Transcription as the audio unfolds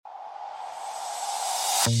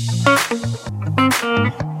Hello,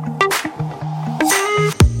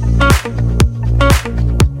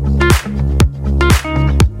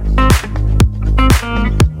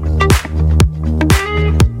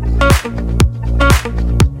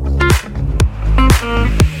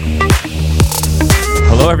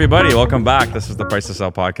 everybody. Welcome back. This is the Price to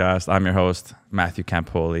Sell podcast. I'm your host, Matthew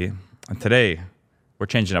Campoli. And today, we're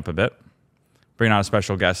changing up a bit. Bringing on a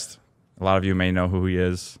special guest. A lot of you may know who he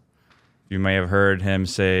is. You may have heard him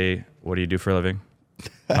say, "What do you do for a living?"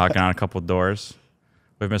 Knocking on a couple of doors.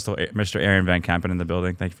 We have Mr. Aaron Van Kampen in the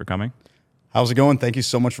building. Thank you for coming. How's it going? Thank you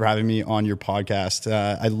so much for having me on your podcast.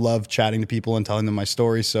 I love chatting to people and telling them my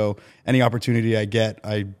story. So any opportunity I get,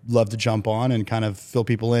 I love to jump on and kind of fill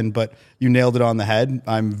people in. But you nailed it on the head.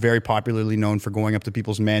 I'm very popularly known for going up to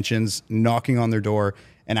people's mansions, knocking on their door,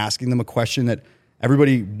 and asking them a question that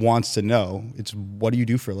everybody wants to know. It's, what do you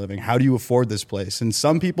do for a living? How do you afford this place? And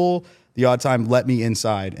some people, the odd time, let me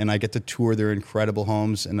inside, and I get to tour their incredible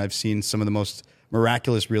homes. And I've seen some of the most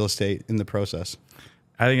miraculous real estate in the process.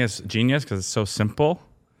 I think it's genius because it's so simple,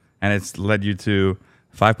 and it's led you to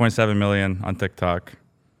 5.7 million on TikTok,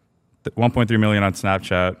 1.3 million on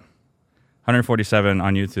Snapchat, 147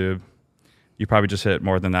 on YouTube. You probably just hit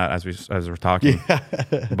more than that as we're talking.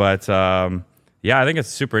 Yeah. But I think it's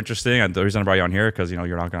super interesting. The reason I brought you on here because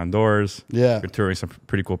you're knocking on doors. Yeah. You're touring some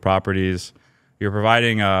pretty cool properties. You're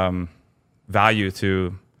providing value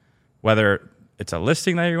to whether it's a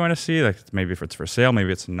listing that you're going to see, like maybe if it's for sale,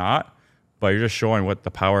 maybe it's not. But you're just showing what the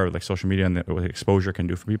power of like social media and the exposure can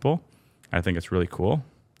do for people. I think it's really cool,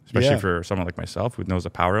 especially for someone like myself who knows the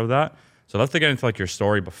power of that. So let's get into like your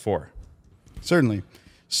story before. Certainly.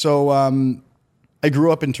 So I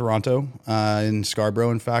grew up in Toronto, in Scarborough,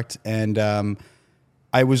 in fact, and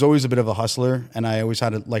I was always a bit of a hustler, and I always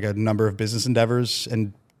had a number of business endeavors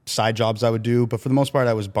and side jobs I would do. But for the most part,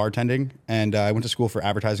 I was bartending, and I went to school for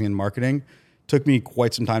advertising and marketing. Took me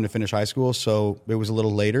quite some time to finish high school, so it was a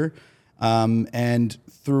little later. And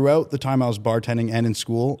throughout the time I was bartending and in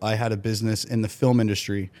school, I had a business in the film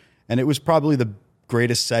industry. And it was probably the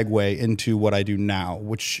greatest segue into what I do now,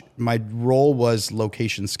 which my role was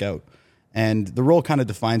location scout. And the role kind of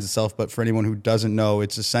defines itself, but for anyone who doesn't know,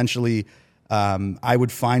 it's essentially I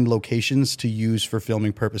would find locations to use for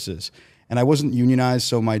filming purposes. And I wasn't unionized,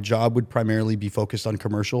 so my job would primarily be focused on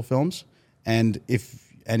commercial films. And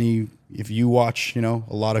if you watch, a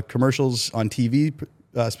lot of commercials on TV,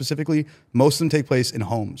 specifically, most of them take place in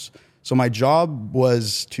homes. So my job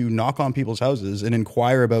was to knock on people's houses and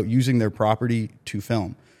inquire about using their property to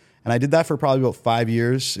film. And I did that for probably about 5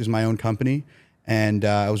 years. It was my own company, and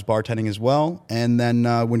I was bartending as well. And then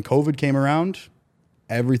when COVID came around,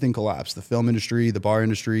 everything collapsed. The film industry, the bar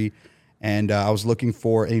industry, and I was looking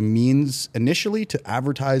for a means initially to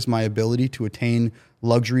advertise my ability to attain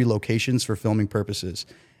luxury locations for filming purposes.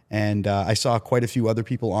 And I saw quite a few other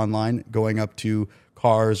people online going up to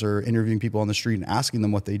cars or interviewing people on the street and asking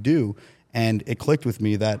them what they do. And it clicked with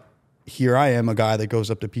me that here I am, a guy that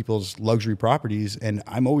goes up to people's luxury properties, and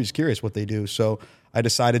I'm always curious what they do. So I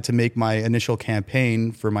decided to make my initial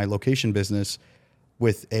campaign for my location business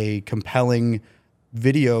with a compelling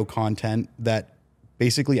video content that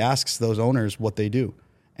basically asks those owners what they do.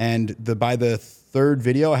 And by the third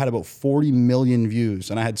video, I had about 40 million views,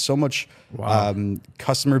 and I had so much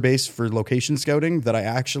customer base for location scouting that I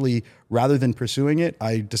actually, rather than pursuing it,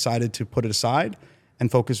 I decided to put it aside and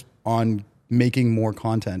focus on making more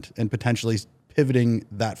content and potentially pivoting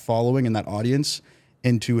that following and that audience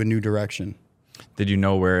into a new direction. Did you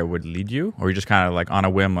know where it would lead you? Or you just kind of like on a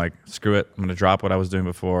whim, like, screw it, I'm going to drop what I was doing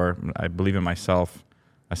before. I believe in myself.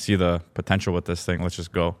 I see the potential with this thing. Let's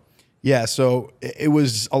just go. Yeah, so it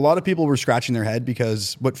was, a lot of people were scratching their head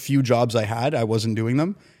because what few jobs I had, I wasn't doing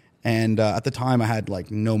them. And at the time I had like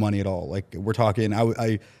no money at all. Like we're talking,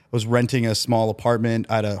 I was renting a small apartment.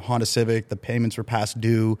 I had a Honda Civic. The payments were past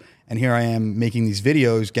due. And here I am making these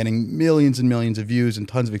videos, getting millions and millions of views and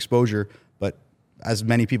tons of exposure. But as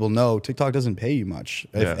many people know, TikTok doesn't pay you much,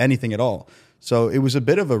 if anything at all. So it was a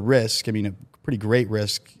bit of a risk. I mean, a pretty great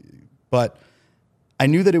risk, but I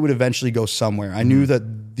knew that it would eventually go somewhere. I knew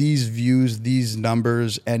that these views, these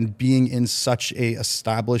numbers, and being in such a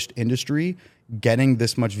established industry, getting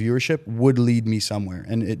this much viewership would lead me somewhere.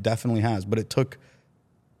 And it definitely has. But it took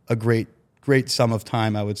a great sum of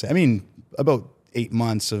time, I would say. I mean, about 8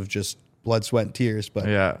 months of just blood, sweat, and tears.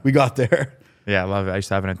 But we got there. Yeah, I love it. I used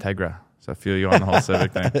to have an Integra. So I feel you on the whole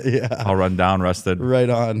Civic thing. All run down, rusted. Right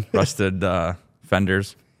on. Rusted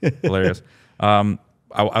fenders. Hilarious. So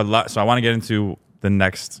I want to get into the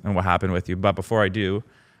next and what happened with you. But before I do,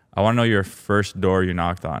 I want to know your first door you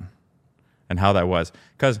knocked on and how that was.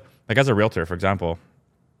 Because like as a realtor, for example,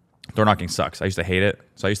 door knocking sucks. I used to hate it.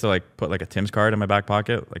 So I used to like put like a Tim's card in my back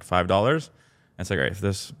pocket, like $5. And it's like, all right, if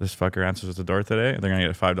this fucker answers the door today, they're gonna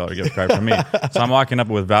get a $5 gift card from me. So I'm walking up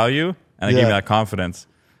with value, and they give me that confidence.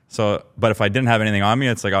 So, but if I didn't have anything on me,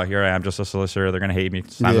 it's like, oh, here I am, just a solicitor. They're gonna hate me,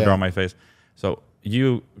 slam the door on my face. So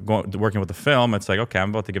working with the film, it's like, okay, I'm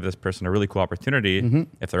about to give this person a really cool opportunity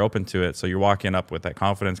if they're open to it. So you're walking up with that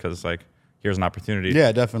confidence because it's like, here's an opportunity.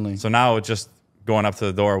 Yeah, definitely. So now it's just going up to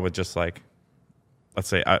the door with just like, let's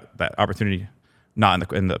say that opportunity,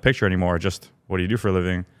 not in the picture anymore. Just what do you do for a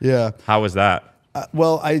living? Yeah. How was that?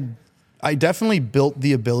 Well, I definitely built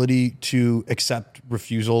the ability to accept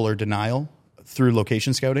refusal or denial through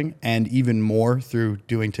location scouting, and even more through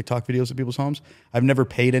doing TikTok videos at people's homes. I've never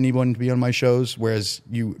paid anyone to be on my shows, whereas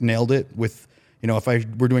you nailed it with, if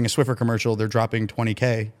we're doing a Swiffer commercial, they're dropping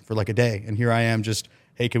 $20K for like a day. And here I am just,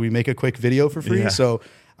 hey, can we make a quick video for free? Yeah. So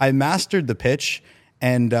I mastered the pitch,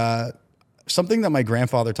 and something that my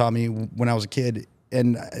grandfather taught me when I was a kid,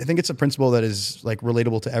 and I think it's a principle that is like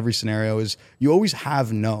relatable to every scenario, is you always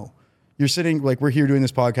have no. You're sitting, like we're here doing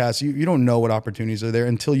this podcast, you don't know what opportunities are there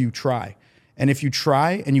until you try. And if you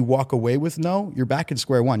try and you walk away with no, you're back at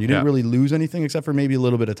square one. You didn't really lose anything except for maybe a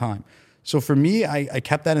little bit of time. So for me, I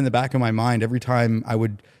kept that in the back of my mind every time I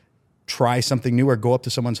would try something new or go up to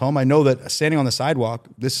someone's home. I know that standing on the sidewalk,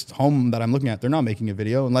 this home that I'm looking at, they're not making a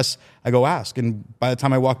video unless I go ask. And by the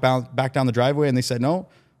time I walk back down the driveway and they said no,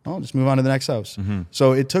 I'll just move on to the next house.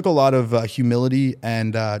 So it took a lot of humility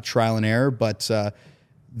and trial and error, but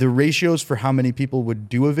the ratios for how many people would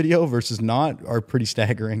do a video versus not are pretty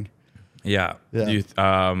staggering. Yeah.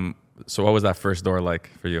 So what was that first door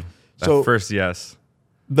like for you? First yes.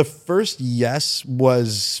 The first yes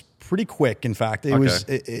was pretty quick. In fact,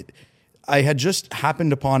 I had just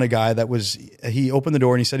happened upon a guy he opened the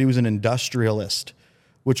door and he said he was an industrialist,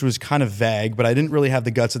 which was kind of vague, but I didn't really have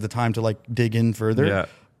the guts at the time to like dig in further. Yeah.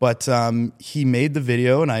 But he made the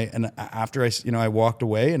video, and after I walked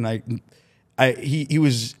away, and he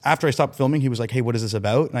was, after I stopped filming, he was like, hey, what is this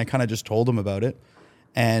about? And I kind of just told him about it.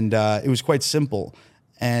 And it was quite simple.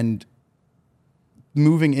 And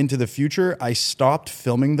moving into the future, I stopped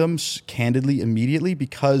filming them candidly immediately,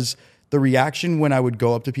 because the reaction when I would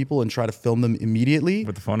go up to people and try to film them immediately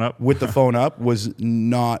with the phone up was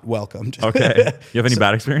not welcomed. Okay. You have any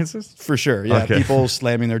bad experiences? For sure. Yeah. Okay. People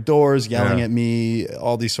slamming their doors, yelling at me,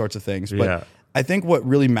 all these sorts of things. But I think what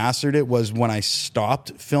really mastered it was when I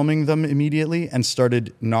stopped filming them immediately and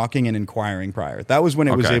started knocking and inquiring prior. That was when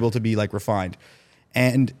it was able to be like refined.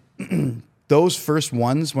 And those first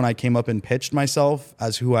ones, when I came up and pitched myself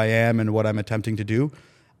as who I am and what I'm attempting to do,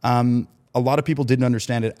 a lot of people didn't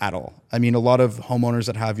understand it at all. I mean, a lot of homeowners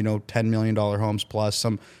that have, $10 million homes plus,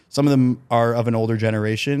 some of them are of an older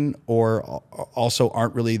generation, or also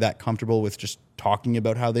aren't really that comfortable with just talking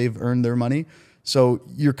about how they've earned their money. So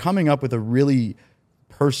you're coming up with a really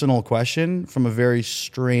personal question from a very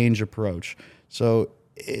strange approach. So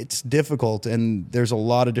it's difficult, and there's a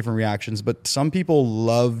lot of different reactions, but some people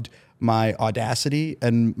loved my audacity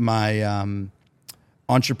and my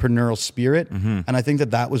entrepreneurial spirit. And I think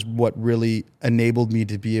that was what really enabled me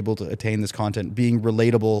to be able to attain this content, being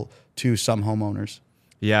relatable to some homeowners.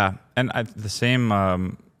 Yeah. And the same,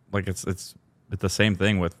 it's the same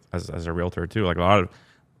thing with as a realtor too. Like a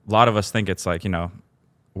lot of us think it's like,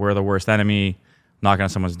 we're the worst enemy, knocking on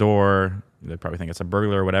someone's door. They probably think it's a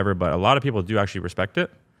burglar or whatever, but a lot of people do actually respect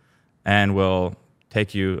it and will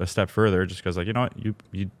take you a step further just because, like, you know what,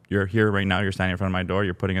 you're here right now, you're standing in front of my door,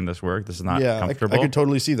 you're putting in this work, this is not comfortable. I could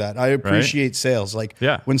totally see that. I appreciate sales. Like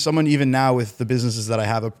when someone, even now with the businesses that I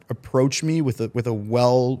have, approach me with a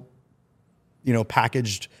well,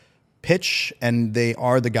 packaged pitch, and they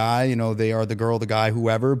are the guy, they are the girl, the guy,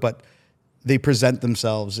 whoever, but they present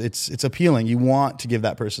themselves. It's appealing. You want to give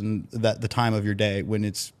that person the time of your day when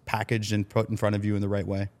it's packaged and put in front of you in the right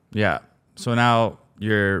way. Yeah. So now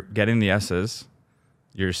you're getting the S's,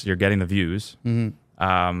 you're getting the views.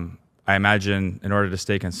 I imagine in order to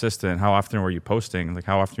stay consistent, how often were you posting? Like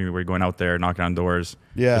how often were you going out there knocking on doors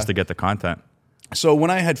just to get the content? So when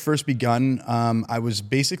I had first begun, I was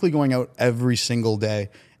basically going out every single day.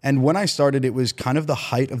 And when I started, it was kind of the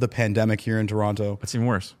height of the pandemic here in Toronto. That's even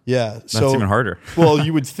worse. Yeah. That's even harder. Well,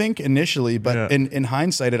 you would think initially, but in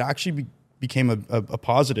hindsight, it actually became a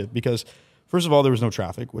positive because, first of all, there was no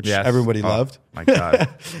traffic, which everybody loved. My God.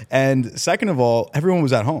 And second of all, everyone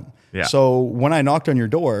was at home. Yeah. So when I knocked on your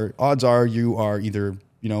door, odds are you are either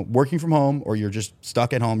working from home or you're just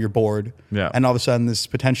stuck at home, you're bored. Yeah. And all of a sudden, this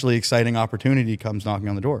potentially exciting opportunity comes knocking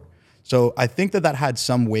on the door. So I think that had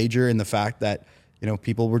some wager in the fact that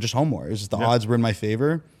people were just home more. It was just the odds were in my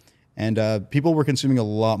favor. And people were consuming a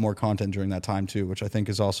lot more content during that time too, which I think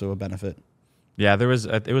is also a benefit. Yeah, it was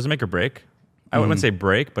a make or break. I wouldn't say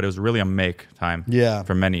break, but it was really a make time. Yeah.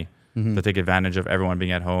 For many to take advantage of everyone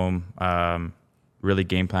being at home. Really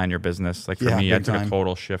game plan your business. Like for me, I took a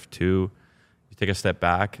total shift too. You take a step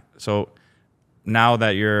back. So now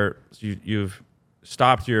that you've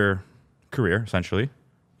stopped your career essentially,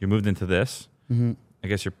 you moved into this. I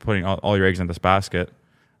guess you're putting all your eggs in this basket.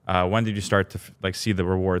 When did you start to like see the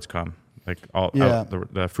rewards come? Like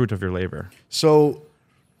the fruit of your labor. So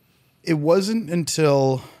it wasn't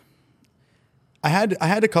until I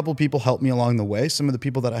had a couple people help me along the way. Some of the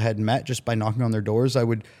people that I had met just by knocking on their doors.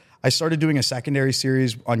 I started doing a secondary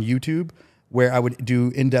series on YouTube where I would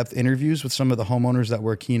do in-depth interviews with some of the homeowners that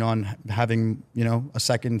were keen on having, a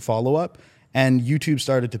second follow-up. And YouTube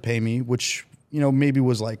started to pay me, which, maybe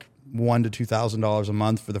was like $1,000 to $2,000 a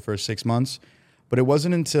month for the first 6 months. But it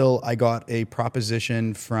wasn't until I got a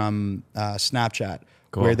proposition from Snapchat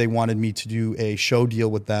where they wanted me to do a show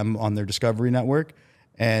deal with them on their Discovery Network.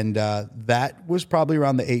 And that was probably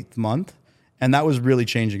around the 8th month. And that was really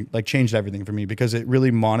changed everything for me because it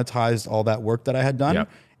really monetized all that work that I had done. Yep.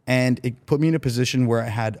 And it put me in a position where I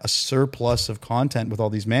had a surplus of content with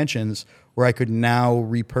all these mansions where I could now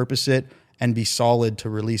repurpose it and be solid to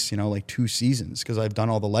release, like 2 seasons because I've done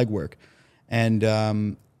all the legwork. And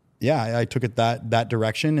I took it that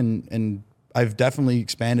direction. And I've definitely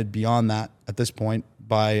expanded beyond that at this point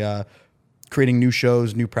by creating new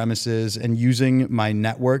shows, new premises, and using my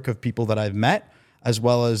network of people that I've met as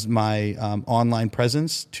well as my online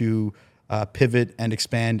presence to pivot and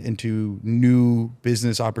expand into new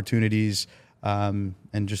business opportunities and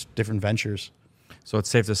just different ventures. So it's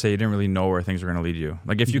safe to say you didn't really know where things were going to lead you.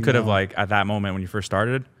 Like if you could have like at that moment when you first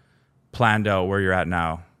started, planned out where you're at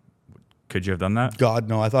now, could you have done that? God,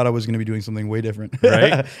 no. I thought I was going to be doing something way different.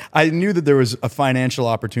 Right? I knew that there was a financial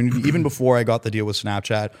opportunity even before I got the deal with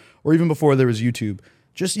Snapchat or even before there was YouTube.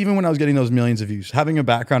 Just even when I was getting those millions of views, having a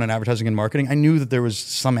background in advertising and marketing, I knew that there was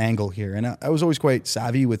some angle here. And I was always quite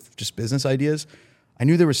savvy with just business ideas. I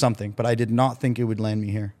knew there was something, but I did not think it would land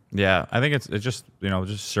me here. Yeah, I think it's just,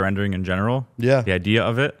 just surrendering in general. Yeah. The idea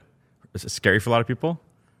of it is scary for a lot of people.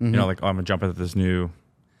 I'm going to jump into this new,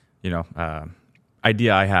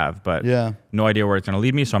 idea I have, but no idea where it's going to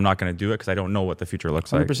lead me. So I'm not going to do it because I don't know what the future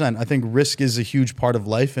looks 100%. I think risk is a huge part of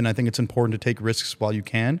life. And I think it's important to take risks while you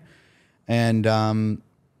can. And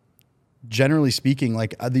generally speaking,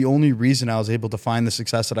 like the only reason I was able to find the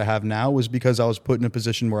success that I have now was because I was put in a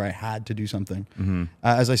position where I had to do something.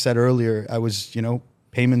 As I said earlier, I was,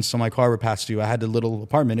 payments on my car were past due. I had a little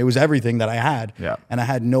apartment. It was everything that I had. Yeah. And I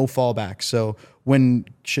had no fallback. So when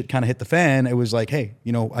shit kind of hit the fan, it was like, hey,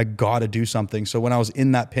 I got to do something. So when I was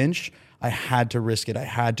in that pinch, I had to risk it. I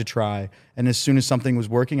had to try. And as soon as something was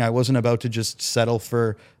working, I wasn't about to just settle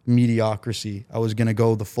for mediocrity. I was going to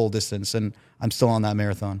go the full distance, and I'm still on that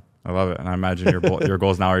marathon. I love it. And I imagine your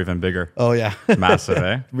goals now are even bigger. Oh, yeah. Massive,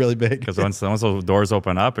 eh? Really big. Because once those doors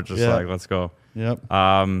open up, it's just like, let's go. Yep.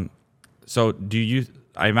 So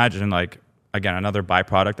I imagine like, again, another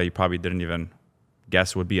byproduct that you probably didn't even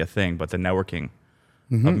guess would be a thing, but the networking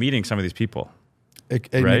of meeting some of these people.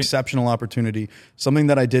 An exceptional opportunity. Something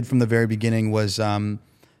that I did from the very beginning was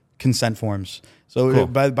consent forms. So cool.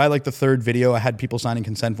 by like the third video, I had people signing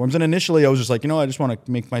consent forms. And initially I was just like, I just want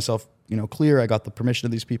to make myself, clear. I got the permission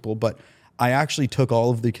of these people, but I actually took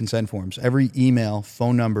all of the consent forms, every email,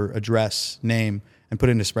 phone number, address, name, and put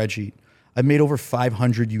it in a spreadsheet. I've made over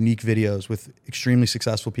 500 unique videos with extremely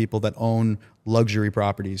successful people that own luxury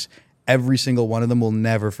properties. Every single one of them will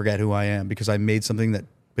never forget who I am because I made something that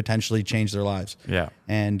potentially changed their lives. Yeah.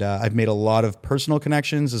 And I've made a lot of personal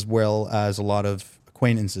connections as well as a lot of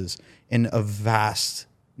acquaintances in a vast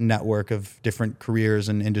network of different careers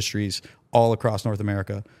and industries all across North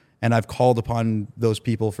America. And I've called upon those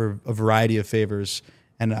people for a variety of favors.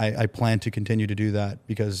 And I plan to continue to do that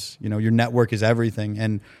because, your network is everything.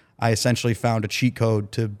 And I essentially found a cheat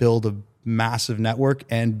code to build a massive network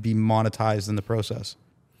and be monetized in the process.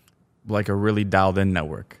 Like a really dialed in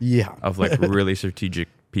network. Yeah. Of like really strategic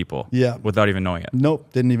people. Yeah. Without even knowing it.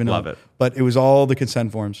 Nope. Didn't even know. Love it. But it was all the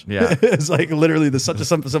consent forms. Yeah. It's like literally such a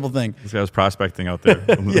simple thing. This guy was prospecting out there.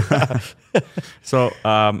 So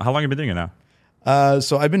how long have you been doing it now?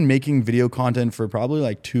 So I've been making video content for probably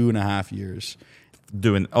like 2.5 years.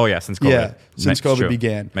 Since COVID. Yeah, since COVID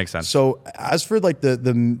began. Makes sense. So as for like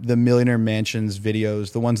the Millionaire Mansions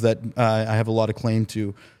videos, the ones that I have a lot of claim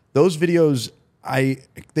to, those videos,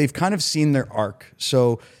 they've kind of seen their arc.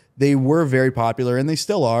 So they were very popular and they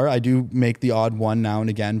still are. I do make the odd one now and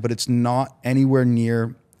again, but it's not anywhere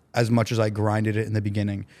near as much as I grinded it in the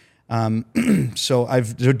beginning. So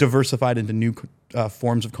I've diversified into new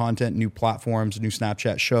forms of content, new platforms, new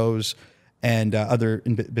Snapchat shows. and other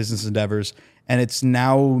business endeavors. And it's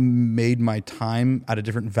now made my time at a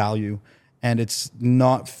different value, and it's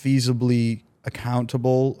not feasibly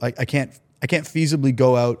accountable. I can't feasibly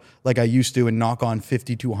go out like I used to and knock on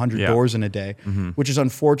 50 to 100 doors in a day, which is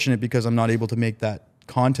unfortunate because I'm not able to make that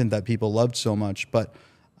content that people loved so much. But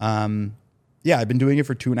yeah, I've been doing it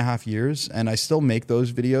for 2.5 years, and I still make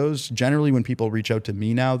those videos. Generally, when people reach out to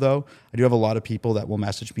me now, though, I do have a lot of people that will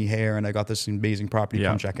message me, "Hey, Aaron, I got this amazing property.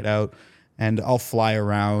 Come check it out." And I'll fly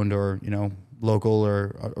around, or local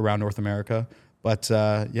or around North America. But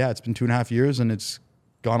yeah, it's been 2.5 years, and it's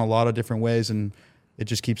gone a lot of different ways, and it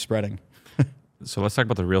just keeps spreading. So let's talk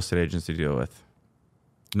about the real estate agents you deal with.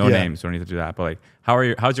 No names, don't need to do that. But like,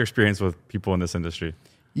 how's your experience with people in this industry?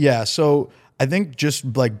 Yeah, so I think just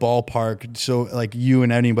like ballpark, so like you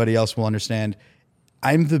and anybody else will understand,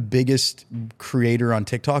 I'm the biggest creator on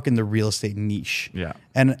TikTok in the real estate niche. Yeah.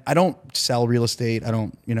 And I don't sell real estate. I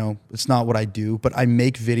don't, it's not what I do, but I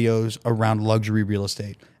make videos around luxury real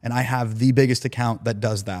estate. And I have the biggest account that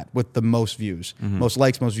does that with the most views, most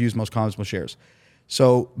likes, most views, most comments, most shares.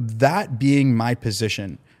 So that being my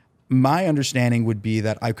position, my understanding would be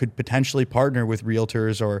that I could potentially partner with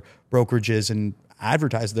realtors or brokerages and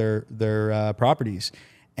advertise their properties.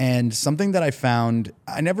 And something that I found,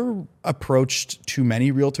 I never approached too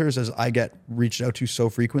many realtors as I get reached out to so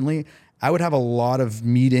frequently. I would have a lot of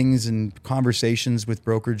meetings and conversations with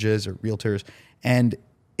brokerages or realtors, and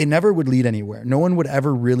it never would lead anywhere. No one would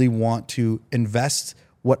ever really want to invest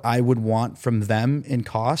what I would want from them in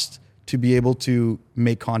cost to be able to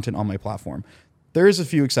make content on my platform. There is a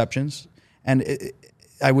few exceptions, and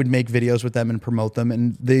I would make videos with them and promote them,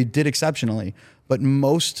 and they did exceptionally. But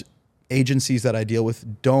most agencies that I deal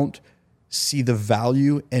with don't see the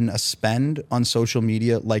value in a spend on social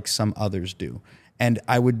media like some others do. And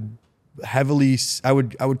I would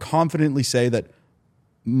confidently say that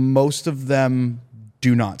most of them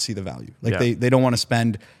do not see the value. Like they don't want to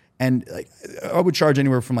spend, and like I would charge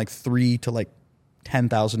anywhere from like $3,000 to like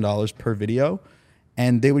 $10,000 per video,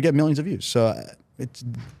 and they would get millions of views. So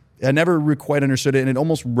I never quite understood it, and it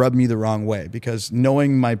almost rubbed me the wrong way, because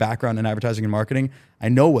knowing my background in advertising and marketing, I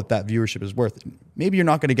know what that viewership is worth. Maybe you're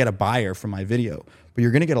not going to get a buyer from my video, but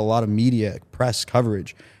you're going to get a lot of media, press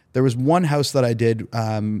coverage. There was one house that I did,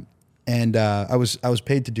 and I was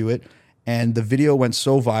paid to do it, and the video went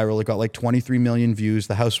so viral. It got like 23 million views.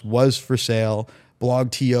 The house was for sale.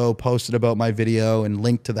 BlogTO posted about my video and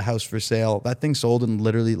linked to the house for sale. That thing sold in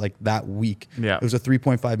literally like that week. Yeah. It was a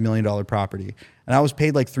 $3.5 million property. And I was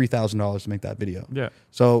paid like $3,000 to make that video. Yeah.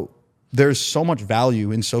 So there's so much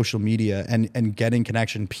value in social media and getting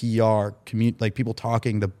connection, PR, like people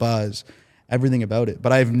talking, the buzz, everything about it.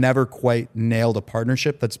 But I've never quite nailed a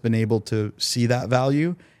partnership that's been able to see that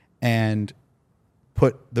value and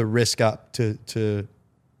put the risk up to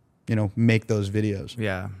make those videos.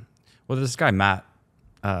 Yeah. Well, there's this guy, Matt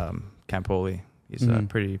Campoli. He's a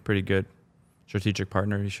pretty good strategic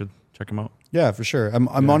partner. You should check him out. Yeah, for sure.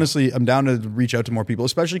 I'm honestly down to reach out to more people,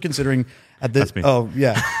 especially considering at this. That's me. Oh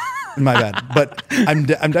yeah, my bad. But I'm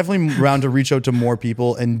definitely around to reach out to more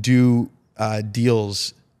people and do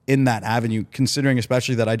deals in that avenue. Considering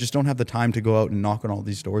especially that I just don't have the time to go out and knock on all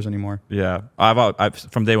these doors anymore. Yeah, I've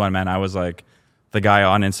from day one, man. I was like the guy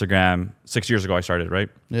on Instagram. 6 years ago, I started, right?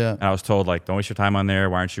 Yeah. And I was told, like, don't waste your time on there.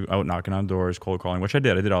 Why aren't you out knocking on doors, cold calling? Which I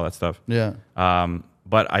did. I did all that stuff. Yeah.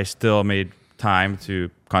 But I still made time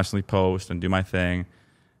to constantly post and do my thing,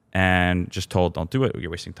 and just told, don't do it.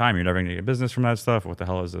 You're wasting time. You're never going to get business from that stuff. What the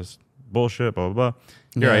hell is this bullshit? Blah, blah,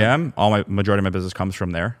 blah. Here I am. Majority of my business comes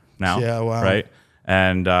from there now. Yeah, wow. Right?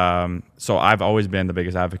 And so I've always been the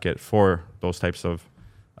biggest advocate for those types of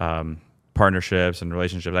partnerships and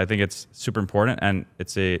relationships. I think it's super important, and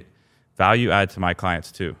it's a value add to my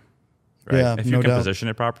clients too. Right? Yeah, if you can position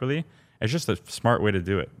it properly, it's just a smart way to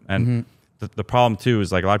do it. And the problem too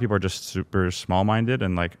is like a lot of people are just super small minded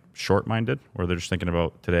and like short minded, where they're just thinking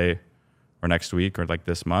about today or next week or like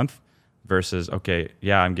this month, versus, okay,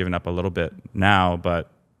 yeah, I'm giving up a little bit now, but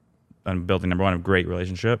I'm building, number one, a great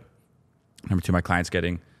relationship. Number two, my client's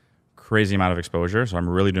getting crazy amount of exposure. So I'm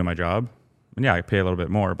really doing my job. And yeah, I pay a little bit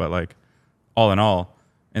more, but like all in all,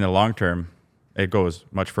 in the long term, it goes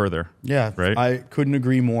much further. Yeah, right. I couldn't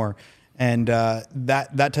agree more. And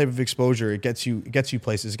that type of exposure, it gets you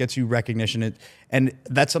places, it gets you recognition. And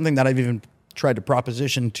that's something that I've even tried to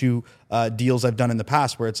proposition to deals I've done in the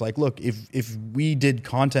past, where it's like, look, if we did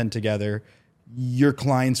content together, your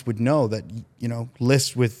clients would know that,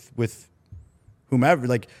 list with whomever,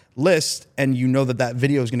 like list, and that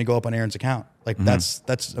video is going to go up on Aaron's account. Like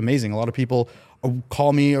that's amazing. A lot of people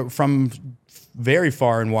call me from very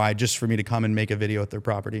far and wide just for me to come and make a video at their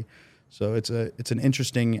property. So it's an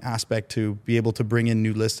interesting aspect to be able to bring in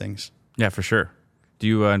new listings. Yeah, for sure. Do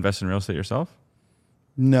you invest in real estate yourself?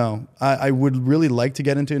 No, I would really like to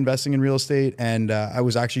get into investing in real estate, and I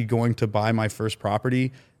was actually going to buy my first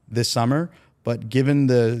property this summer, but given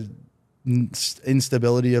the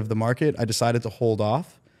instability of the market, I decided to hold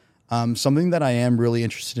off. Something that I am really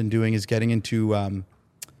interested in doing is getting into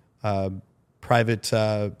private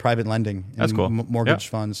lending and That's cool. mortgage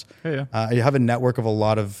funds. Yeah. I have a network of a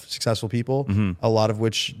lot of successful people, a lot of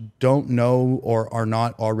which don't know or are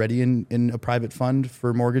not already in a private fund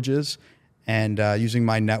for mortgages. And using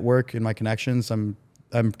my network and my connections, I'm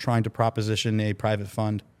trying to proposition a private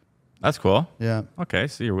fund. That's cool. Yeah. Okay,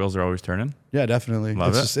 so your wheels are always turning. Yeah, definitely.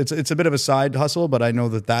 Love It's a bit of a side hustle, but I know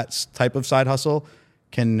that type of side hustle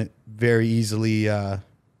can very easily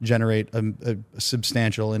generate a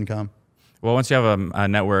substantial income. Well, once you have a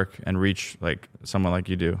network and reach like someone like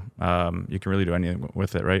you do, you can really do anything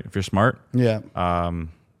with it, right? If you're smart, Yeah.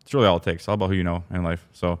 It's really all it takes. It's all about who you know in life.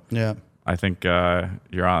 So Yeah. I think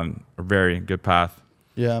you're on a very good path.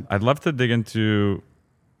 Yeah. I'd love to dig into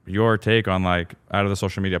your take on, like, out of the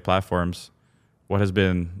social media platforms, what has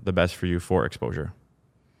been the best for you for exposure?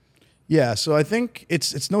 Yeah, so I think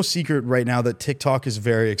it's no secret right now that TikTok is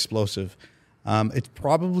very explosive. It's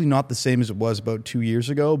probably not the same as it was about 2 years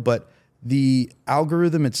ago, but the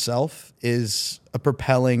algorithm itself is a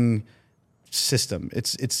propelling system.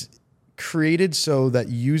 It's created so that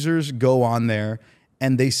users go on there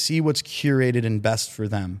and they see what's curated and best for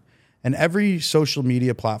them. And every social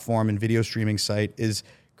media platform and video streaming site is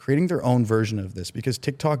creating their own version of this because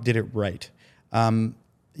TikTok did it right.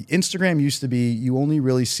 Instagram used to be you only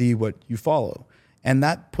really see what you follow. And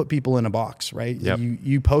that put people in a box, right? Yep.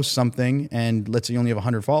 You post something and let's say you only have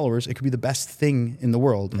 100 followers, it could be the best thing in the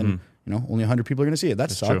world. And only 100 people are going to see it. That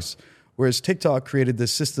sucks. True. Whereas TikTok created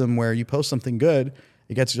this system where you post something good,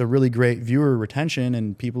 it gets a really great viewer retention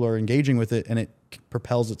and people are engaging with it and it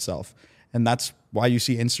propels itself. And that's why you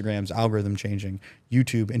see Instagram's algorithm changing,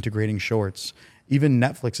 YouTube integrating shorts. Even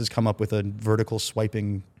Netflix has come up with a vertical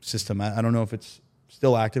swiping system. I don't know if it's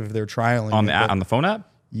still active, if they're trialing On it, the on the phone app?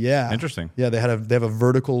 yeah. Interesting. Yeah, they have a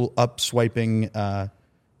vertical up swiping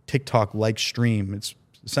TikTok like stream. It's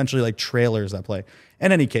essentially like trailers that play.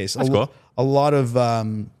 In any case, cool. a lot of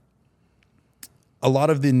the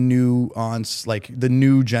nuance, like the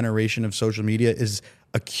new generation of social media, is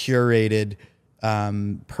a curated,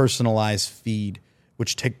 personalized feed,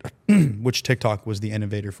 which TikTok was the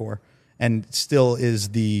innovator for, and still is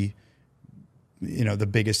the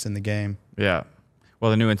biggest in the game. Yeah. Well,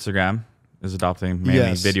 the new Instagram is adopting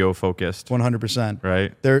mainly video focused, 100%.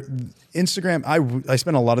 right? Instagram, I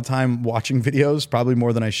spend a lot of time watching videos, probably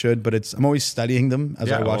more than I should, but I'm always studying them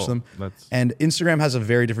as I watch them. And Instagram has a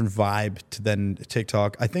very different vibe than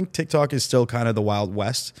TikTok. I think TikTok is still kind of the Wild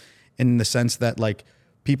West in the sense that like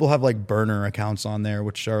people have like burner accounts on there,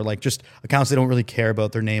 which are like just accounts they don't really care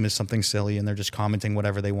about. Their name is something silly and they're just commenting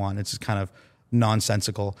whatever they want. It's just kind of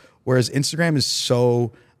nonsensical. Whereas Instagram is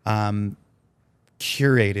so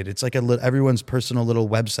curated. It's like everyone's personal little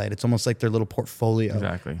website. It's almost like their little portfolio.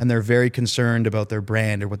 Exactly. And they're very concerned about their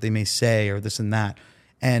brand or what they may say or this and that.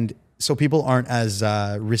 And so people aren't as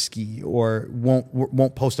risky or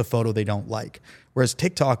won't post a photo they don't like. Whereas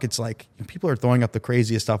TikTok, it's like people are throwing up the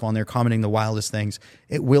craziest stuff on there, commenting the wildest things.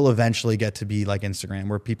 It will eventually get to be like Instagram,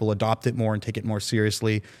 where people adopt it more and take it more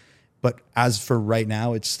seriously. But as for right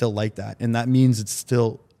now, it's still like that. And that means it's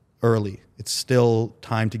still early. It's still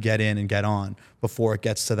time to get in and get on before it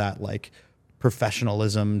gets to that like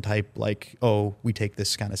professionalism type, like, oh, we take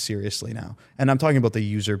this kind of seriously now. And I'm talking about the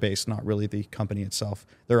user base, not really the company itself.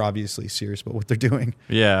 They're obviously serious about what they're doing.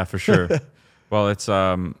 Yeah, for sure. Well, it's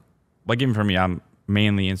like even for me, I'm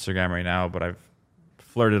mainly Instagram right now, but I've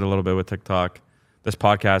flirted a little bit with TikTok. This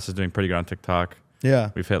podcast is doing pretty good on TikTok. Yeah.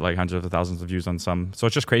 We've hit like hundreds of thousands of views on some. So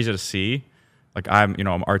it's just crazy to see. Like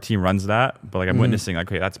our team runs that, but like I'm witnessing like,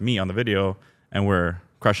 okay, that's me on the video and we're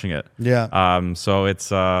crushing it. Yeah. So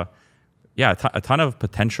it's, a ton of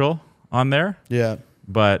potential on there. Yeah.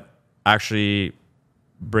 But actually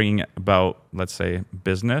bringing about, let's say,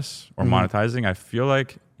 business or monetizing, I feel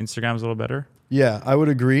like Instagram's a little better. Yeah, I would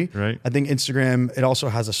agree. Right. I think Instagram, it also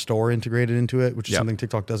has a store integrated into it, which is something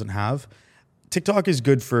TikTok doesn't have. TikTok is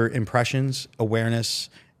good for impressions, awareness,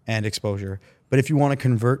 and exposure. But if you want to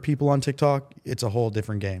convert people on TikTok, it's a whole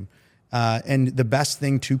different game. And the best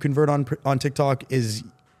thing to convert on TikTok is,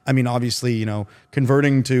 I mean, obviously,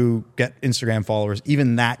 converting to get Instagram followers,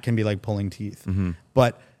 even that can be like pulling teeth.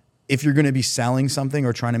 But if you're going to be selling something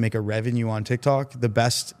or trying to make a revenue on TikTok, the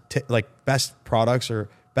best products or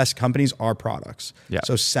best companies are products. Yeah.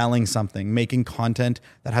 So selling something, making content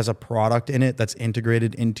that has a product in it that's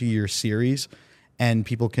integrated into your series, and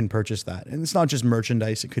people can purchase that. And it's not just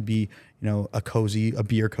merchandise. It could be, a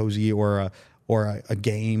beer cozy, or a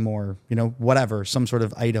game, or, whatever, some sort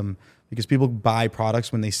of item, because people buy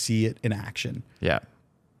products when they see it in action. Yeah.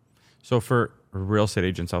 So for real estate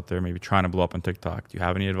agents out there maybe trying to blow up on TikTok, do you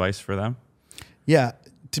have any advice for them? Yeah.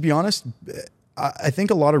 To be honest, I think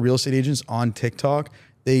a lot of real estate agents on TikTok,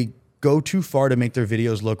 they go too far to make their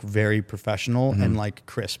videos look very professional and like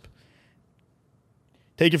crisp.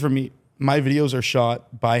 Take it from me. My videos are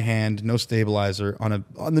shot by hand, no stabilizer, on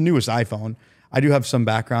the newest iPhone. I do have some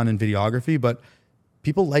background in videography, but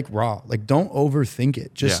people like raw. Like, don't overthink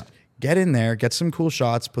it. Just get in there, get some cool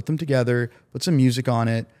shots, put them together, put some music on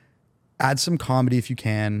it, add some comedy if you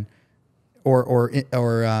can, or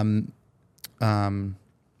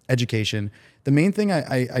education. The main thing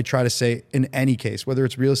I try to say in any case, whether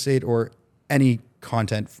it's real estate or any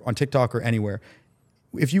content on TikTok or anywhere,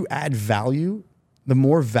 if you add value, the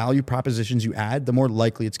more value propositions you add, the more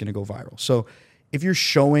likely it's going to go viral. So if you're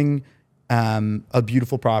showing a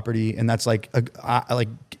beautiful property and that's like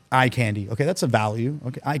eye candy, okay, that's a value.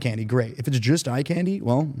 Okay, eye candy, great. If it's just eye candy,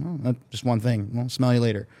 well, that's just one thing. Well, smell you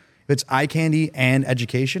later. If it's eye candy and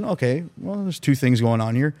education, okay, well, there's two things going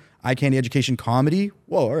on here. Eye candy, education, comedy.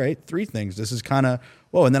 Whoa, all right, three things. This is kind of,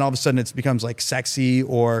 whoa. And then all of a sudden it becomes like sexy,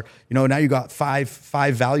 or, now you got five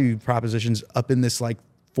value propositions up in this like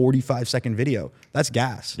 45-second video. That's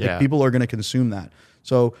gas. Yeah. Like, people are going to consume that.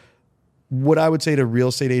 So what I would say to real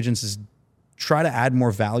estate agents is try to add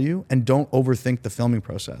more value and don't overthink the filming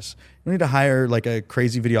process. You don't need to hire like a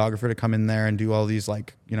crazy videographer to come in there and do all these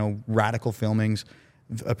like, radical filmings,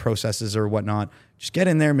 processes or whatnot. Just get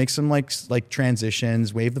in there, make some like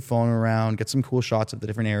transitions, wave the phone around, get some cool shots of the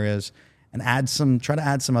different areas, and try to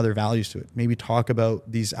add some other values to it. Maybe talk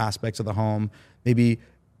about these aspects of the home, maybe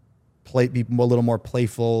be a little more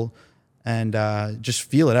playful, and just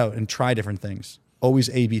feel it out and try different things. Always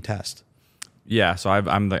A/B test. Yeah, so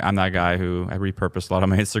I'm that guy who I repurposed a lot of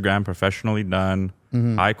my Instagram, professionally done,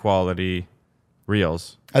 high quality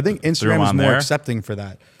reels. I think Instagram is more accepting for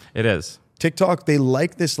that. It is. TikTok, they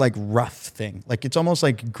like this like rough thing. Like, it's almost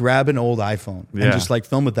like grab an old iPhone and just like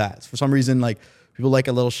film with that. For some reason, like, people like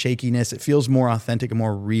a little shakiness. It feels more authentic and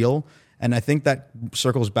more real. And I think that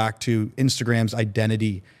circles back to Instagram's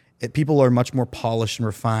identity. People are much more polished and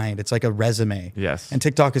refined. It's like a resume. Yes. And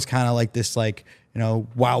TikTok is kind of like this, like,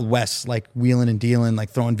 Wild West, like wheeling and dealing, like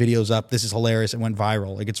throwing videos up. This is hilarious. It went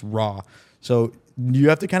viral. Like, it's raw. So you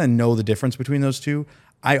have to kind of know the difference between those two.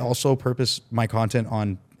 I also purpose my content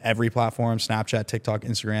on every platform: Snapchat, TikTok,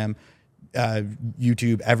 Instagram,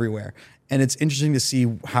 YouTube, everywhere. And it's interesting to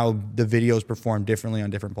see how the videos perform differently on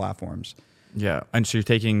different platforms. Yeah. And so you're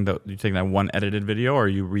taking that one edited video, or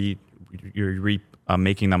you're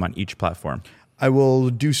making them on each platform? I will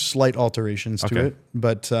do slight alterations to it,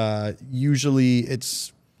 but usually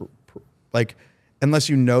it's like, unless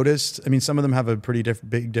you noticed, I mean, some of them have a pretty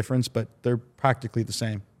big difference, but they're practically the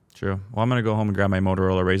same. True. Well, I'm going to go home and grab my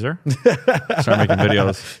Motorola Razr. Start making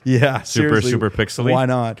videos. Yeah. Super pixely. Why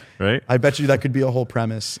not? Right? I bet you that could be a whole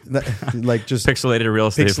premise. Like, just pixelated real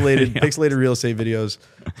estate. Pixelated real estate videos.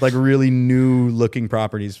 Like, really new looking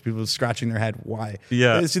properties. People scratching their head. Why?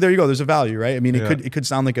 Yeah. See, there you go. There's a value, right? I mean, it could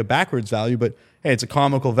sound like a backwards value, but hey, it's a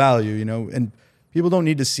comical value, and people don't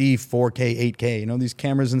need to see 4K, 8K. These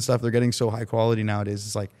cameras and stuff, they're getting so high quality nowadays.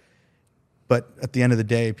 It's like, but at the end of the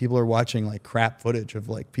day, people are watching like crap footage of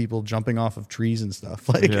like people jumping off of trees and stuff,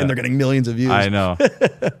 and they're getting millions of views. I know.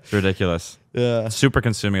 It's ridiculous. Yeah. Super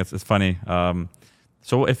consuming. It's funny.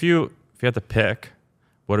 So if you had to pick,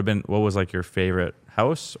 what was like your favorite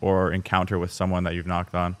house or encounter with someone that you've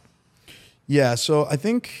knocked on? Yeah. So I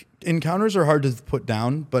think encounters are hard to put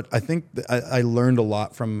down, but I think I learned a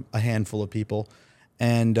lot from a handful of people.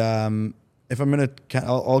 And if I'm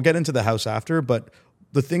I'll get into the house after, but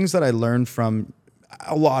the things that I learned from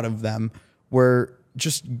a lot of them were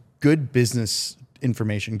just good business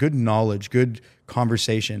information, good knowledge, good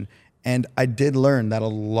conversation. And I did learn that a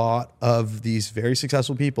lot of these very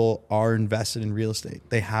successful people are invested in real estate.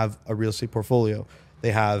 They have a real estate portfolio.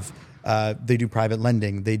 They do private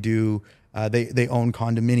lending. They do, they own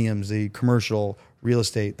condominiums, they commercial real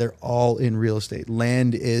estate. They're all in real estate.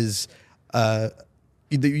 Land is,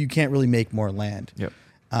 you can't really make more land. Yep.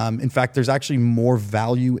 In fact, there's actually more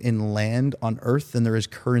value in land on Earth than there is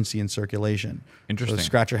currency in circulation. Interesting. So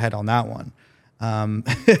scratch your head on that one.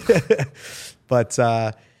 But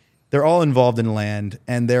they're all involved in land,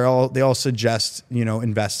 and they all suggest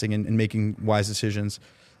investing and making wise decisions.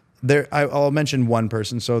 I'll mention one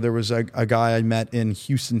person. So there was a guy I met in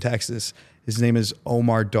Houston, Texas. His name is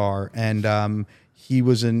Omar Dar, and he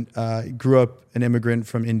was grew up an immigrant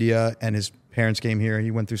from India, and his parents came here.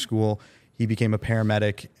 He went through school. He became a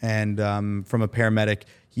paramedic, and from a paramedic,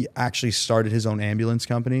 he actually started his own ambulance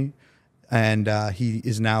company, and he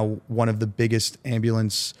is now one of the biggest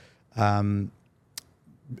ambulance company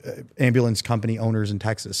owners in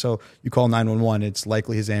Texas. So you call 911, it's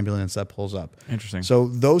likely his ambulance that pulls up. Interesting. So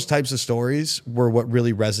those types of stories were what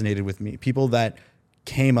really resonated with me. People that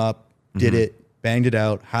came up, did it, banged it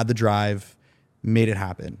out, had the drive, made it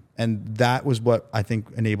happen. And that was what I think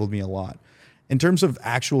enabled me a lot. In terms of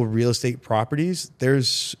actual real estate properties,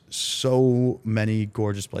 there's so many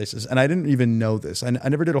gorgeous places. And I didn't even know this. I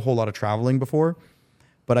never did a whole lot of traveling before,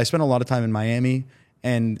 but I spent a lot of time in Miami,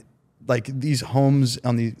 and like these homes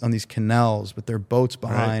on these canals with their boats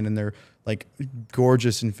behind, and they're like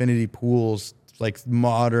gorgeous infinity pools, like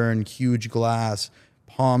modern, huge glass,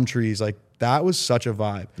 palm trees. Like that was such a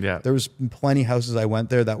vibe. Yeah. There was plenty houses I went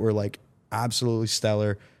there that were like absolutely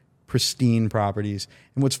stellar, pristine properties.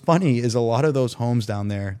 And what's funny is a lot of those homes down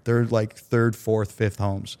there, they're like third, fourth, fifth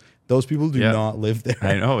homes. Those people do not live there.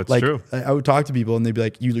 I know, it's like, true. I would talk to people and they'd be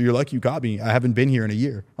like, you're lucky you got me. I haven't been here in a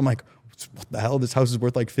year. I'm like, what the hell? This house is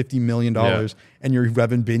worth like $50 million and you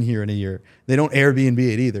haven't been here in a year. They don't Airbnb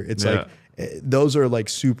it either. It's like, those are like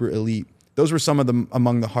super elite. Those were some of them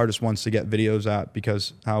among the hardest ones to get videos at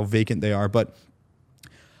because how vacant they are. But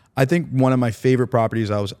I think one of my favorite properties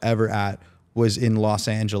I was ever at was in Los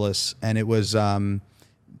Angeles, and it was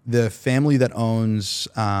the family that owns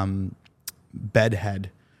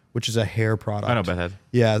Bedhead, which is a hair product. I know Bedhead.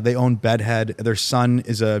 Yeah, they own Bedhead. Their son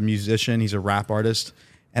is a musician. He's a rap artist,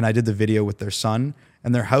 and I did the video with their son,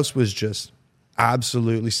 and their house was just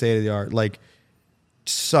absolutely state of the art. Like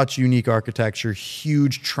such unique architecture,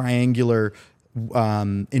 huge triangular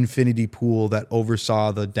infinity pool that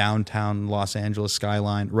oversaw the downtown Los Angeles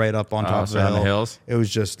skyline right up on top of the hills. It was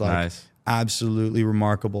just like absolutely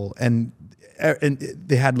remarkable. And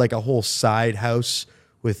they had like a whole side house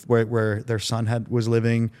with where their son was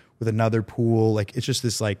living with another pool. Like it's just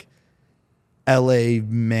this like LA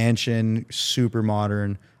mansion, super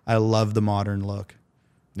modern. I love the modern look.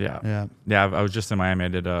 Yeah. I was just in Miami. I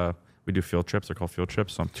did we do field trips. They're called field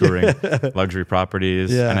trips. So I'm touring luxury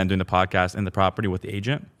proproperties and then doing the podcast in the property with the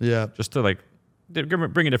agent. Yeah. Just to like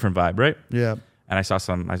bring a different vibe, right? Yeah. And I saw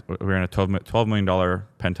we were in a $12 million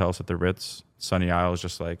penthouse at the Ritz. Sunny Isles,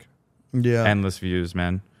 just like endless views,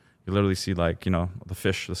 man. You literally see like, the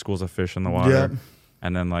fish, the schools of fish in the water. Yeah.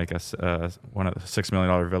 And then like one of the $6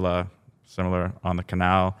 million villa, similar on the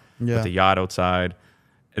canal with the yacht outside.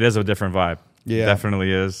 It is a different vibe. Yeah,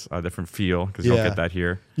 definitely is a different feel because you don't get that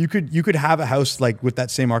here. You could have a house like with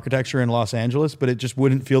that same architecture in Los Angeles, but it just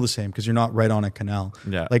wouldn't feel the same because you're not right on a canal.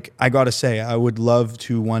 Yeah, like I gotta say, I would love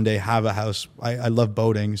to one day have a house. I love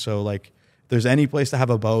boating, so like, if there's any place to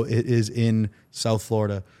have a boat, it is in South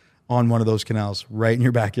Florida, on one of those canals, right in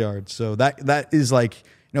your backyard. So that is like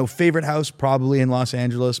favorite house probably in Los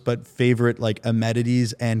Angeles, but favorite like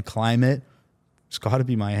amenities and climate, it's got to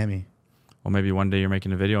be Miami. Well, maybe one day you're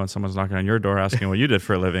making a video and someone's knocking on your door asking what you did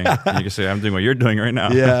for a living. And you can say, I'm doing what you're doing right now.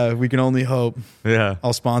 Yeah, we can only hope. Yeah.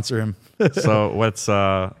 I'll sponsor him. So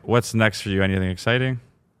what's next for you? Anything exciting?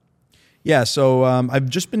 Yeah, so I've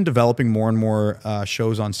just been developing more and more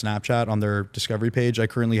shows on Snapchat on their discovery page. I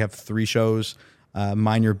currently have 3 shows,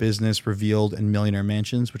 Mind Your Business, Revealed, and Millionaire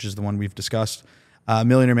Mansions, which is the one we've discussed.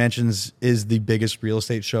 Millionaire Mansions is the biggest real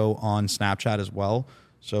estate show on Snapchat as well.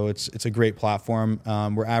 So it's a great platform.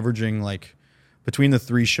 We're averaging like between the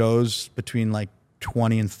 3 shows between like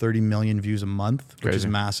 20 and 30 million views a month, which is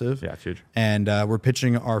massive. Yeah, it's huge. And we're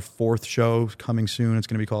pitching our 4th show coming soon. It's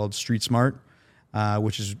going to be called Street Smart,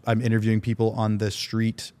 which is I'm interviewing people on the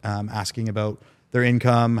street, asking about their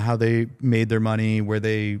income, how they made their money, where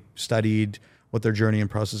they studied, what their journey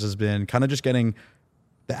and process has been, kind of just getting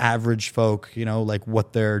the average folk, like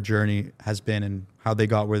what their journey has been and how they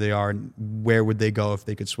got where they are and where would they go if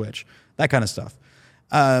they could switch, that kind of stuff.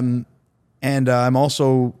 And I'm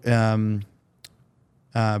also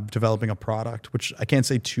developing a product, which I can't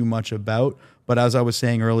say too much about, but as I was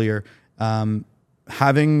saying earlier,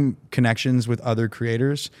 having connections with other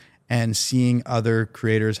creators and seeing other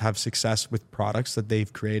creators have success with products that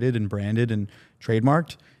they've created and branded and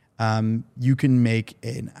trademarked, you can make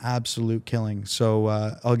an absolute killing. So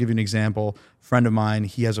I'll give you an example. A friend of mine,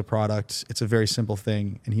 he has a product. It's a very simple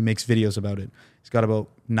thing, and he makes videos about it. He's got about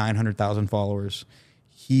 900,000 followers.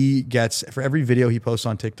 He gets, for every video he posts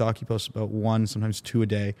on TikTok, he posts about 1, sometimes 2 a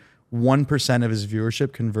day. 1% of his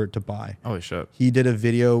viewership convert to buy. Holy shit. He did a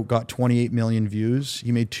video, got 28 million views.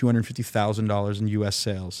 He made $250,000 in US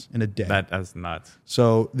sales in a day. That's nuts.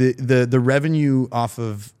 So the revenue off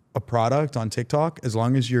of a product on TikTok, as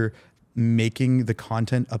long as you're making the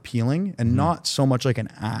content appealing and not so much like an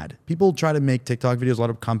ad. People try to make TikTok videos. A lot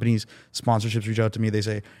of companies, sponsorships reach out to me. They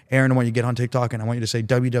say, Aaron, I want you to get on TikTok and I want you to say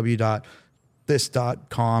www.this.com,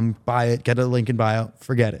 buy it, get a link in bio.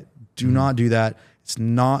 Forget it. Do not do that. It's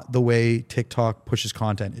not the way TikTok pushes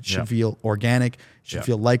content. It should feel organic. It should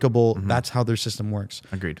feel likable. That's how their system works.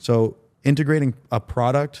 Agreed. So integrating a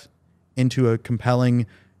product into a compelling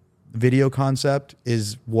video concept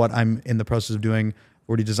is what I'm in the process of doing.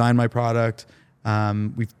 Already designed my product.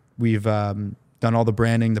 We've done all the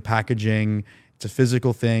branding, the packaging. It's a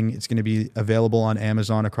physical thing. It's going to be available on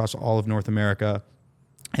Amazon across all of North America,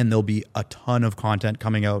 and there'll be a ton of content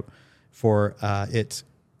coming out for it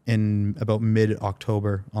in about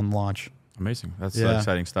mid-October on launch. Amazing. That's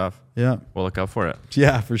exciting stuff. Yeah, We'll look out for it.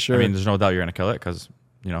 yeah, for sure. I mean, there's no doubt you're going to kill it because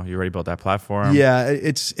you already built that platform. Yeah,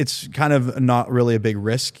 it's kind of not really a big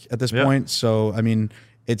risk at this point. So I mean,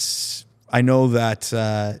 I know that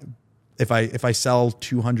if I sell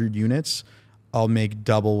 200 units, I'll make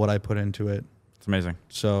double what I put into it. It's amazing.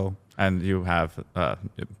 So and you have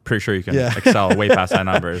pretty sure you can excel way past that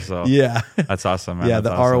number. So yeah, that's awesome, man. Yeah,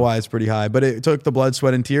 that's the awesome. ROI is pretty high, but it took the blood,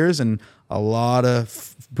 sweat, and tears, and a lot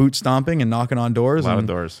of boot stomping and knocking on doors. A lot of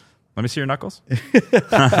doors. Let me see your knuckles.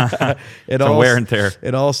 It all wear and tear.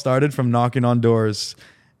 It all started from knocking on doors,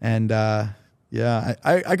 and yeah,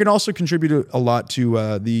 I can also contribute a lot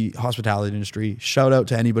to the hospitality industry. Shout out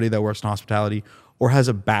to anybody that works in hospitality or has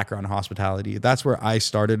a background in hospitality. That's where I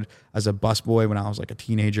started as a busboy when I was like a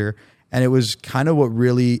teenager, and it was kind of what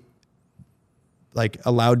really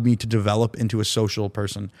allowed me to develop into a social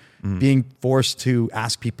person. Being forced to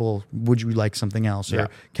ask people, would you like something else? Or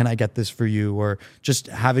can I get this for you? Or just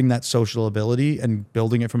having that social ability and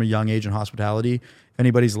building it from a young age in hospitality. If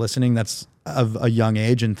anybody's listening that's of a young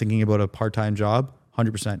age and thinking about a part-time job,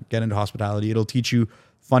 100% get into hospitality. It'll teach you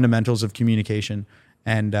fundamentals of communication.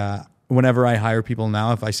 And whenever I hire people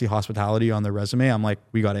now, if I see hospitality on their resume, I'm like,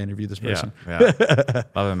 we got to interview this person. Yeah.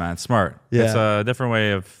 Love it, man. Smart. Yeah. It's a different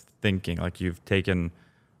way of thinking. Like you've taken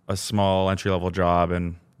a small entry-level job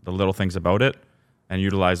and the little things about it and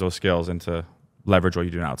utilize those skills into leverage what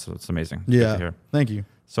you do now. So it's amazing. Good to hear. Thank you.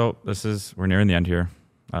 So we're nearing the end here.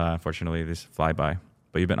 Unfortunately, these fly by,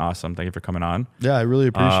 but you've been awesome. Thank you for coming on. Yeah, I really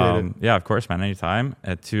appreciate it. Yeah, of course, man. Anytime.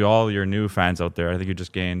 To all your new fans out there, I think you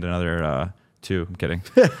just gained another 2. I'm kidding.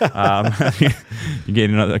 You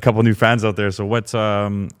gained a couple new fans out there. So let's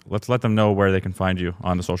let them know where they can find you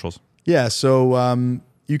on the socials. Yeah, so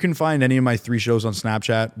you can find any of my 3 shows on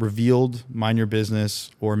Snapchat: Revealed, Mind Your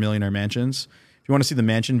Business, or Millionaire Mansions. If you want to see the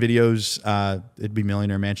mansion videos, it'd be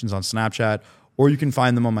Millionaire Mansions on Snapchat, or you can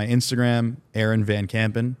find them on my Instagram, Aaron Van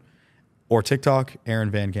Campen, or TikTok, Aaron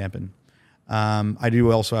Van Campen. I do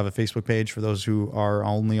also have a Facebook page for those who are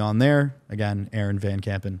only on there. Again, Aaron Van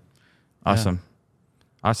Campen. Awesome.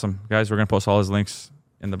 Yeah. Awesome. Guys, we're going to post all his links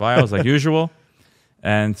in the bios like usual.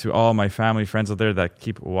 And to all my family, friends out there that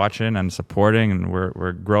keep watching and supporting, and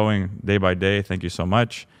we're growing day by day, thank you so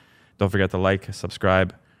much. Don't forget to like,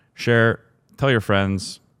 subscribe, share, tell your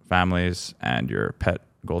friends, families, and your pet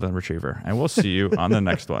golden retriever. And we'll see you on the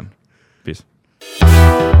next one. Peace.